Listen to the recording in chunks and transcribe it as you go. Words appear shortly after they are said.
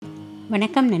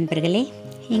வணக்கம் நண்பர்களே.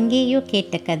 எங்கேயோ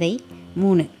கேட்ட கதை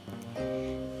 3.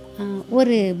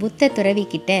 ஒரு புத்த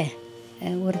துறவிக்கிட்ட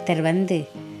ஒருத்தர் வந்து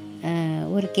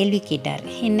ஒரு கேள்வி கேட்டார்.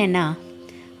 என்னென்னா,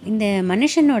 இந்த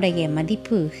மனுஷனுடைய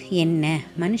மதிப்பு என்ன,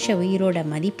 மனுஷ உயிரோட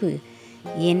மதிப்பு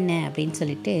என்ன அப்படின்னு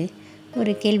சொல்லிட்டு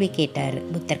ஒரு கேள்வி கேட்டார்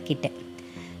புத்தர்கிட்ட.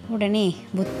 உடனே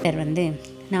புத்தர் வந்து,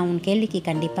 நான் உன் கேள்விக்கு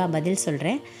கண்டிப்பாக பதில்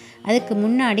சொல்கிறேன், அதுக்கு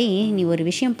முன்னாடி நீ ஒரு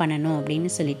விஷயம் பண்ணணும்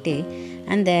அப்படின்னு சொல்லிட்டு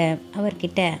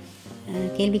அவர்கிட்ட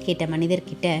கேள்வி கேட்ட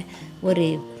மனிதர்கிட்ட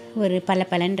ஒரு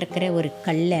பலன்னு இருக்கிற ஒரு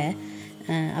கல்லை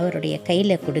அவருடைய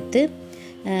கையில் கொடுத்து,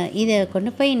 இதை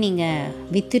கொண்டு போய் நீங்கள்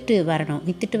விற்றுட்டு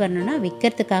வரணும்னா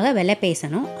விற்கிறதுக்காக விலை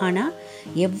பேசணும், ஆனால்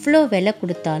எவ்வளோ விலை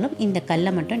கொடுத்தாலும் இந்த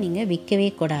கல்லை மட்டும் நீங்கள் விற்கவே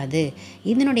கூடாது,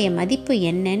 இதனுடைய மதிப்பு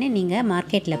என்னன்னு நீங்கள்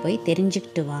மார்க்கெட்டில் போய்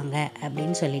தெரிஞ்சுக்கிட்டு வாங்க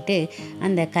அப்படின்னு சொல்லிட்டு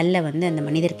அந்த கல்லை வந்து அந்த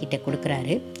மனிதர்கிட்ட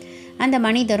கொடுக்குறாரு. அந்த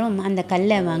மனிதரும் அந்த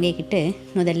கல்லை வாங்கிக்கிட்டு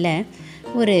முதல்ல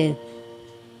ஒரு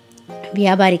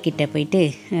வியாபாரிக்கிட்ட போயிட்டு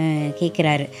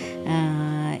கேட்குறாரு.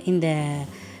 இந்த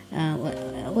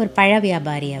ஒரு பழ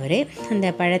வியாபாரி அவர். அந்த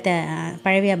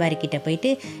பழ வியாபாரிக்கிட்ட போயிட்டு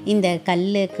இந்த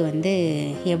கல்லுக்கு வந்து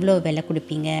எவ்வளோ விலை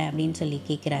கொடுப்பீங்க அப்படின்னு சொல்லி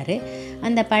கேட்குறாரு.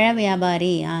 அந்த பழ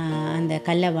வியாபாரி அந்த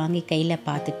கல்லை வாங்கி கையில்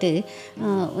பார்த்துட்டு,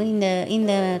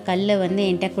 இந்த கல்லை வந்து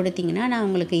என்கிட்ட கொடுத்தீங்கன்னா நான்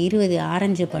உங்களுக்கு 20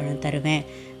 ஆரஞ்சு பழம் தருவேன்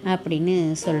அப்படின்னு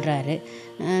சொல்கிறாரு.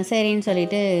 சரின்னு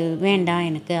சொல்லிட்டு, வேண்டாம்,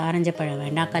 எனக்கு ஆரஞ்சு பழம்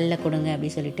வேண்டாம், கல்லை கொடுங்க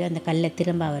அப்படின்னு சொல்லிட்டு அந்த கல்லை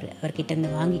திரும்ப அவர்கிட்டேருந்து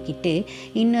வாங்கிக்கிட்டு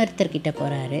இன்னொருத்தர்கிட்ட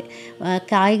போகிறாரு.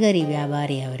 காய்கறி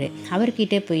வியாபாரி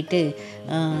அவர்கிட்ட போயிட்டு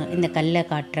இந்த கல்லை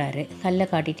காட்டுறாரு. கல்லை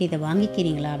காட்டிட்டு, இதை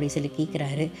வாங்கிக்கிறீங்களா அப்படின்னு சொல்லி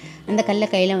கேட்குறாரு. அந்த கல்லை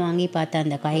கையில் வாங்கி பார்த்த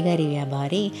அந்த காய்கறி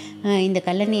வியாபாரி, இந்த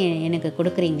கல்லை நீ எனக்கு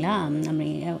கொடுக்குறீங்களா,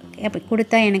 அப்படி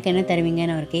கொடுத்தா எனக்கு என்ன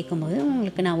தருவீங்கன்னு அவர் கேட்கும்போது,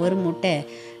 உங்களுக்கு நான் ஒரு மூட்டை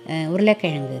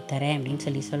உருளைக்கிழங்கு தரேன் அப்படின்னு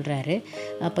சொல்லி சொல்கிறாரு.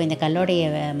 அப்போ இந்த கல்லோடைய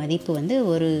மதிப்பு வந்து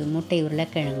ஒரு மூட்டை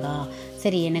உருளைக்கிழங்கா,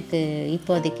 சரி, எனக்கு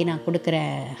இப்போதைக்கு நான் கொடுக்குற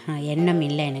எண்ணம்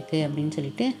இல்லை எனக்கு அப்படின்னு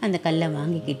சொல்லிட்டு அந்த கல்லை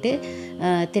வாங்கிக்கிட்டு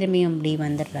திரும்பியும் இப்படி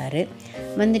வந்துடுறாரு.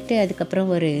 வந்துட்டு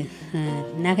அதுக்கப்புறம் ஒரு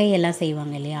நகையெல்லாம்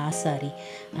செய்வாங்க இல்லையா, ஆசாரி,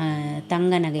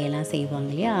 தங்க நகையெல்லாம் செய்வாங்க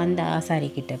இல்லையா, அந்த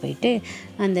ஆசாரிக்கிட்ட போயிட்டு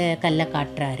அந்த கல்லை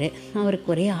காட்டுறாரு. அவருக்கு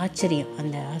ஒரே ஆச்சரியம்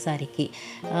அந்த ஆசாரிக்கு.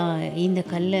 இந்த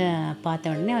கல்லை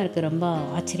பார்த்த உடனே அவருக்கு ரொம்ப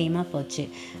ஆச்சரியமாக போச்சு.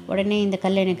 உடனே, இந்த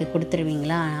கல்லை எனக்கு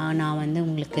கொடுத்துருவீங்களா, நான் வந்து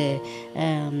உங்களுக்கு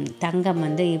தங்கம்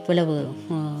வந்து இவ்வளவு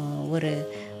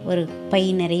ஒரு பை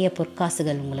நிறைய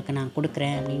பொற்காசுகள் உங்களுக்கு நான்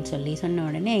கொடுக்குறேன் அப்படின்னு சொல்லி சொன்ன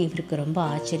உடனே இவருக்கு ரொம்ப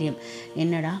ஆச்சரியம்.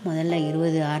 என்னடா, முதல்ல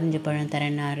 20 ஆரஞ்சு பழம்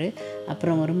தரேன்னாரு,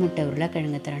 அப்புறம் ஒரு மூட்டை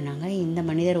உருளைக்கிழங்கு தரேன்னாங்க, இந்த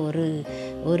மனிதர்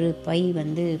ஒரு பை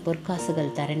வந்து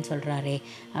பொற்காசுகள் தரேன்னு சொல்கிறாரே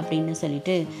அப்படின்னு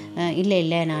சொல்லிட்டு,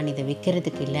 இல்லை, நான் இதை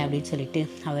விற்கிறதுக்கு இல்லை அப்படின்னு சொல்லிட்டு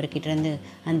அவர்கிட்டேருந்து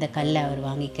அந்த கல்லை அவர்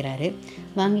வாங்கிக்கிறாரு.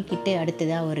 வாங்கிக்கிட்டு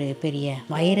அடுத்ததாக ஒரு பெரிய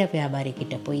வைர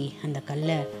வியாபாரிக்கிட்ட போய் அந்த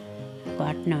கல்லை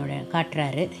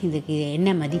காட்டுறாரு. இதுக்கு என்ன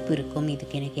மதிப்பு இருக்கும்,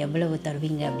 இதுக்கு எனக்கு எவ்வளவு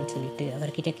தருவீங்க அப்படின்னு சொல்லிட்டு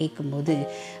அவர்கிட்ட கேட்கும்போது,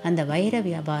 அந்த வைர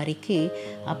வியாபாரிக்கு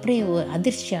அப்படியே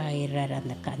அதிர்ச்சி ஆயிடுறாரு.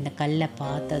 அந்த கல்லை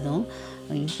பார்த்ததும்,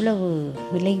 இவ்வளவு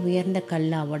விலை உயர்ந்த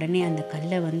கல்லா. உடனே அந்த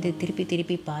கல்லை வந்து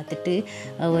திருப்பி பார்த்துட்டு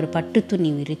ஒரு பட்டு துணி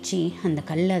விரித்து அந்த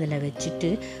கல்லை அதில் வச்சுட்டு,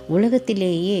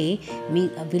 உலகத்திலேயே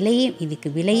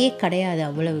இதுக்கு விலையே கிடையாது,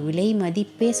 அவ்வளவு விலை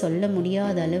மதிப்பே சொல்ல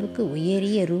முடியாத அளவுக்கு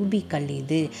உயரிய ரூபி கல்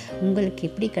இது, உங்களுக்கு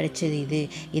எப்படி கிடைச்சது,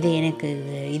 இதை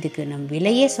இதுக்கு நம்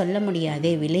விலையே சொல்ல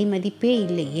முடியாதே, விலை மதிப்பே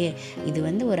இல்லையே, இது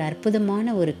வந்து ஒரு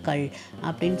அற்புதமான ஒரு கல்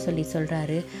அப்படின்னு சொல்லி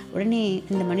சொல்கிறாரு. உடனே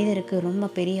இந்த மனிதருக்கு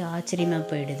ரொம்ப பெரிய ஆச்சரியமாக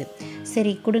போயிடுது.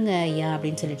 சரி, கொடுங்க ஐயா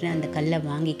அப்படின்னு சொல்லிட்டு அந்த கல்லை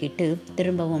வாங்கிக்கிட்டு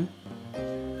திரும்பவும்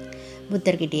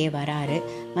புத்தர்கிட்டயே வராரு.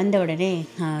 வந்த உடனே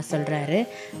சொல்கிறாரு,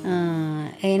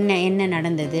 என்ன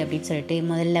நடந்தது அப்படின்னு சொல்லிட்டு.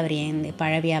 முதல்ல அவர்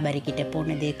பழ வியாபாரிக்கிட்ட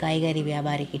போனது, காய்கறி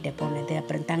வியாபாரிக்கிட்ட போனது,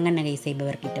 அப்புறம் தங்க நகை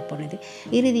செய்பவர்கிட்ட போனது,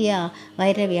 இறுதியாக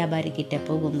வைர வியாபாரிக்கிட்ட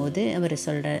போகும்போது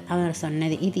அவர்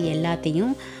சொன்னது இது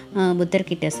எல்லாத்தையும்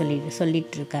புத்தர்கிட்ட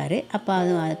சொல்லிட்டுருக்காரு. அப்போ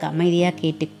அதுக்கு அமைதியாக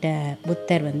கேட்டுக்கிட்ட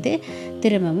புத்தர் வந்து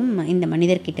திரும்பவும் இந்த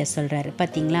மனிதர்கிட்ட சொல்கிறாரு,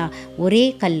 பார்த்தீங்களா, ஒரே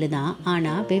கல் தான்,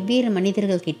 ஆனால் வெவ்வேறு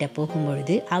மனிதர்கள்கிட்ட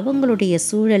போகும்பொழுது அவங்களுடைய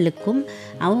சூழலுக்கும்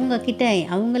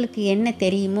அவங்களுக்கு என்ன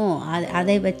தெரியுமோ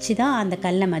அதை வச்சு தான் அந்த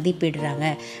கல்லை மதிப்பிடுறாங்க.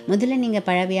 முதல்ல நீங்கள்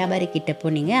பழ வியாபாரி கிட்ட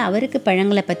போனீங்க, அவருக்கு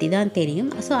பழங்களை பற்றி தான் தெரியும்,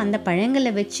 ஸோ அந்த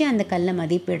பழங்களை வச்சு அந்த கல்லை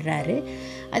மதிப்பிடுறாரு.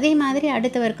 அதே மாதிரி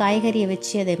அடுத்தவர் காய்கறியை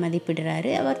வச்சு அதை மதிப்பிடுறாரு,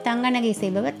 அவர் தங்க நகை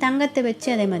செய்பவர் தங்கத்தை வச்சு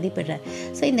அதை மதிப்பிடுறார்.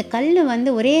 ஸோ இந்த கல்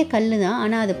வந்து ஒரே கல் தான்,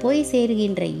 ஆனால் அது போய்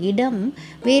சேருகின்ற இடம்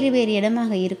வேறு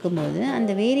இடமாக இருக்கும்போது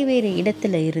அந்த வேறு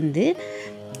இடத்துல இருந்து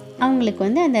அவங்களுக்கு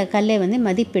வந்து அந்த கல்லை வந்து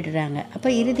மதிப்பிடுறாங்க. அப்போ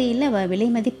இறுதியில் விலை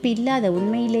மதிப்பு இல்லாத,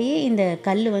 உண்மையிலேயே இந்த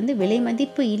கல் வந்து விலை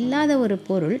மதிப்பு இல்லாத ஒரு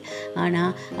பொருள்,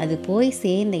 ஆனால் அது போய்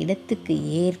சேர்ந்த இடத்துக்கு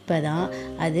ஏற்பதான்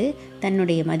அது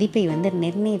தன்னுடைய மதிப்பை வந்து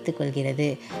நிர்ணயித்து கொள்கிறது.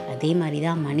 அதே மாதிரி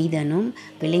தான் மனிதனும்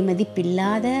விலை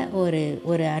மதிப்பில்லாத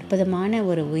ஒரு அற்புதமான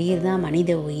ஒரு உயிர் தான்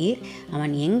மனித உயிர்.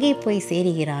 அவன் எங்கே போய்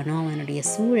சேருகிறானோ அவனுடைய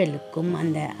சூழலுக்கும்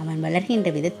அவன் வளர்கின்ற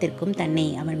விதத்திற்கும் தன்னை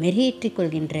அவன் மெருகேற்றிக்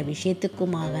கொள்கின்ற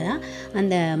விஷயத்துக்குமாக தான்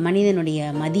அந்த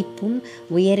மனிதனுடைய மதிப்பும்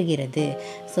உயர்கிறது.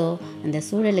 ஸோ அந்த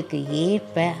சூழலுக்கு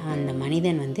ஏற்ப அந்த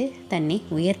மனிதன் வந்து தன்னை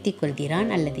உயர்த்தி கொள்கிறான்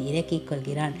அல்லது இறக்கிக்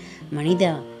கொள்கிறான்.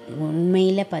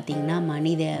 உண்மையில் பார்த்திங்கன்னா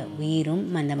மனித உயிரும்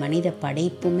அந்த மனித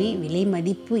படைப்புமே விலை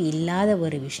மதிப்பு இல்லாத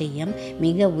ஒரு விஷயம்,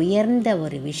 மிக உயர்ந்த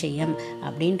ஒரு விஷயம்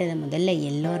அப்படின்றத முதல்ல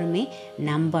எல்லோருமே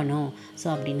நம்பணும். ஸோ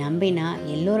அப்படி நம்பினா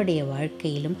எல்லோருடைய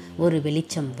வாழ்க்கையிலும் ஒரு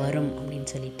வெளிச்சம் வரும் அப்படின்னு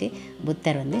சொல்லிட்டு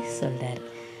புத்தர் வந்து சொல்கிறார்.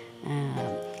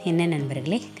 என்ன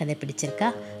நண்பர்களே, கதை பிடிச்சிருக்கா?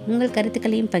 உங்கள்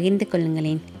கருத்துக்களையும் பகிர்ந்து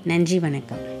கொள்ளுங்களேன். நன்றி,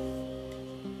 வணக்கம்.